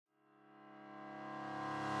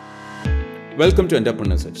Welcome to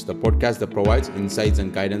Entrepreneurial, the podcast that provides insights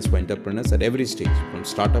and guidance for entrepreneurs at every stage, from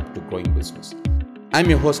startup to growing business. I'm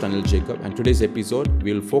your host Anil Jacob, and today's episode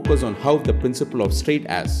we will focus on how the principle of straight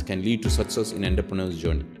as can lead to success in entrepreneur's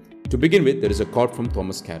journey. To begin with, there is a quote from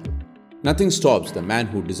Thomas Carroll. Nothing stops the man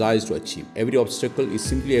who desires to achieve. Every obstacle is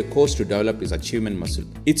simply a course to develop his achievement muscle.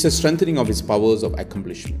 It's a strengthening of his powers of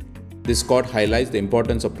accomplishment. This quote highlights the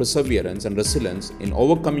importance of perseverance and resilience in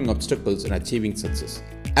overcoming obstacles and achieving success.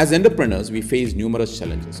 As entrepreneurs, we face numerous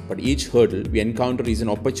challenges, but each hurdle we encounter is an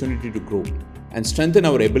opportunity to grow and strengthen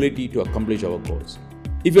our ability to accomplish our goals.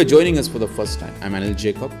 If you're joining us for the first time, I'm Anil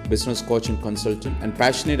Jacob, business coach and consultant and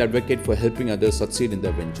passionate advocate for helping others succeed in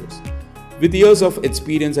their ventures. With years of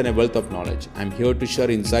experience and a wealth of knowledge, I'm here to share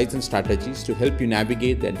insights and strategies to help you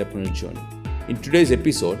navigate the entrepreneurial journey. In today's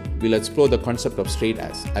episode, we'll explore the concept of straight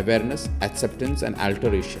as, awareness, acceptance, and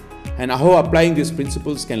alteration, and how applying these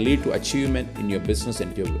principles can lead to achievement in your business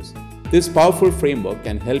endeavors. This powerful framework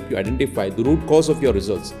can help you identify the root cause of your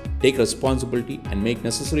results, take responsibility, and make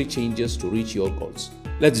necessary changes to reach your goals.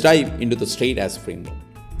 Let's dive into the straight as framework.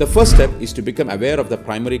 The first step is to become aware of the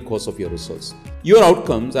primary cause of your results. Your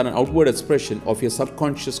outcomes are an outward expression of your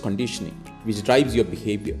subconscious conditioning, which drives your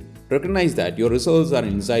behavior. Recognize that your results are an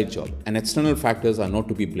inside job and external factors are not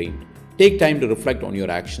to be blamed. Take time to reflect on your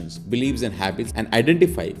actions, beliefs, and habits and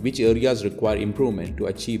identify which areas require improvement to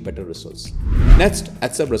achieve better results. Next,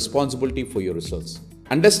 accept responsibility for your results.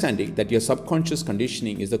 Understanding that your subconscious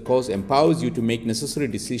conditioning is the cause empowers you to make necessary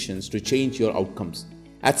decisions to change your outcomes.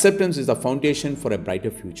 Acceptance is the foundation for a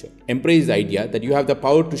brighter future. Embrace the idea that you have the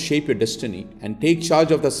power to shape your destiny and take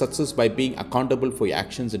charge of the success by being accountable for your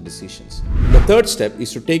actions and decisions. The third step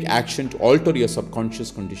is to take action to alter your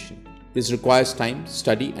subconscious condition. This requires time,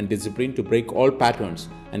 study, and discipline to break all patterns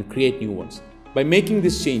and create new ones. By making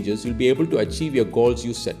these changes, you'll be able to achieve your goals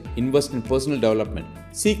you set, invest in personal development,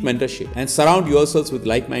 seek mentorship, and surround yourselves with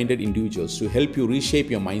like-minded individuals to help you reshape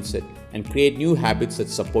your mindset and create new habits that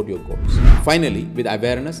support your goals. Finally, with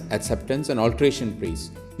awareness, acceptance, and alteration in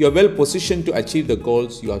place, you are well positioned to achieve the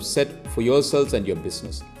goals you have set for yourselves and your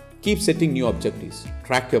business. Keep setting new objectives,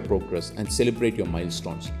 track your progress, and celebrate your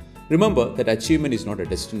milestones. Remember that achievement is not a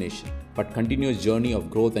destination, but continuous journey of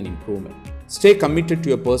growth and improvement. Stay committed to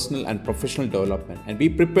your personal and professional development and be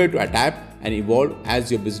prepared to adapt and evolve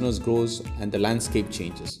as your business grows and the landscape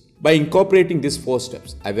changes. By incorporating these four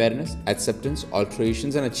steps, awareness, acceptance,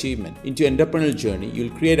 alterations, and achievement, into your entrepreneurial journey,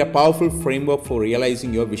 you'll create a powerful framework for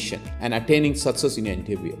realizing your vision and attaining success in your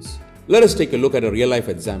endeavors. Let us take a look at a real-life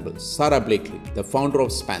example. Sarah Blakely, the founder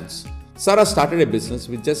of Spans. Sarah started a business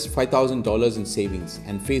with just $5,000 in savings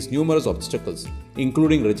and faced numerous obstacles,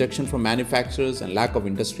 including rejection from manufacturers and lack of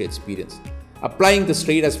industry experience. Applying the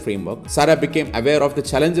straight as framework, Sarah became aware of the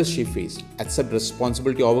challenges she faced, accepted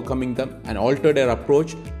responsibility overcoming them, and altered her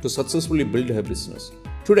approach to successfully build her business.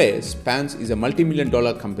 Today, Spans is a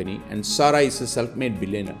multi-million-dollar company and Sarah is a self-made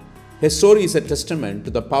billionaire. Her story is a testament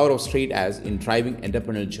to the power of straight as in driving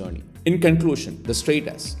entrepreneurial journey. In conclusion, the straight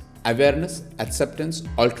as, awareness, acceptance,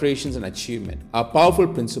 alterations, and achievement are powerful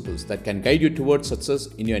principles that can guide you towards success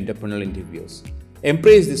in your entrepreneurial endeavors.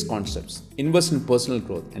 Embrace these concepts, invest in personal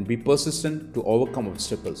growth, and be persistent to overcome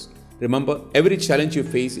obstacles. Remember, every challenge you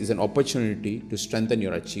face is an opportunity to strengthen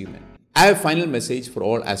your achievement. I have a final message for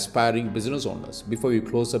all aspiring business owners before we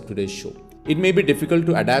close up today's show. It may be difficult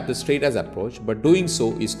to adapt the straight as approach, but doing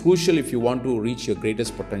so is crucial if you want to reach your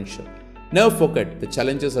greatest potential. Never forget, the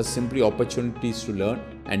challenges are simply opportunities to learn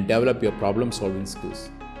and develop your problem-solving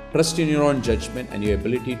skills. Trust in your own judgment and your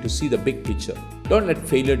ability to see the big picture. Don't let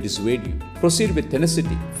failure dissuade you. Proceed with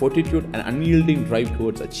tenacity, fortitude, and unyielding drive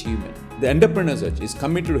towards achievement. The Entrepreneur's Edge is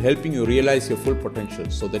committed to helping you realize your full potential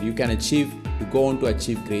so that you can go on to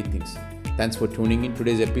achieve great things. Thanks for tuning in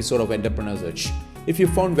today's episode of Entrepreneur's Edge. If you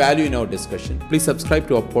found value in our discussion, please subscribe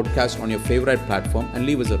to our podcast on your favorite platform and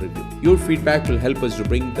leave us a review. Your feedback will help us to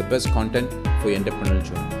bring the best content for your entrepreneurial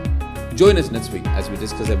journey. Join us next week as we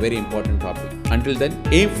discuss a very important topic. Until then,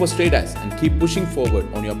 aim for straight as and keep pushing forward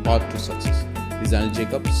on your path to success. This is Anil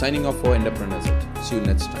Jacob signing off for Entrepreneurial. See you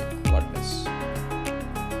next time.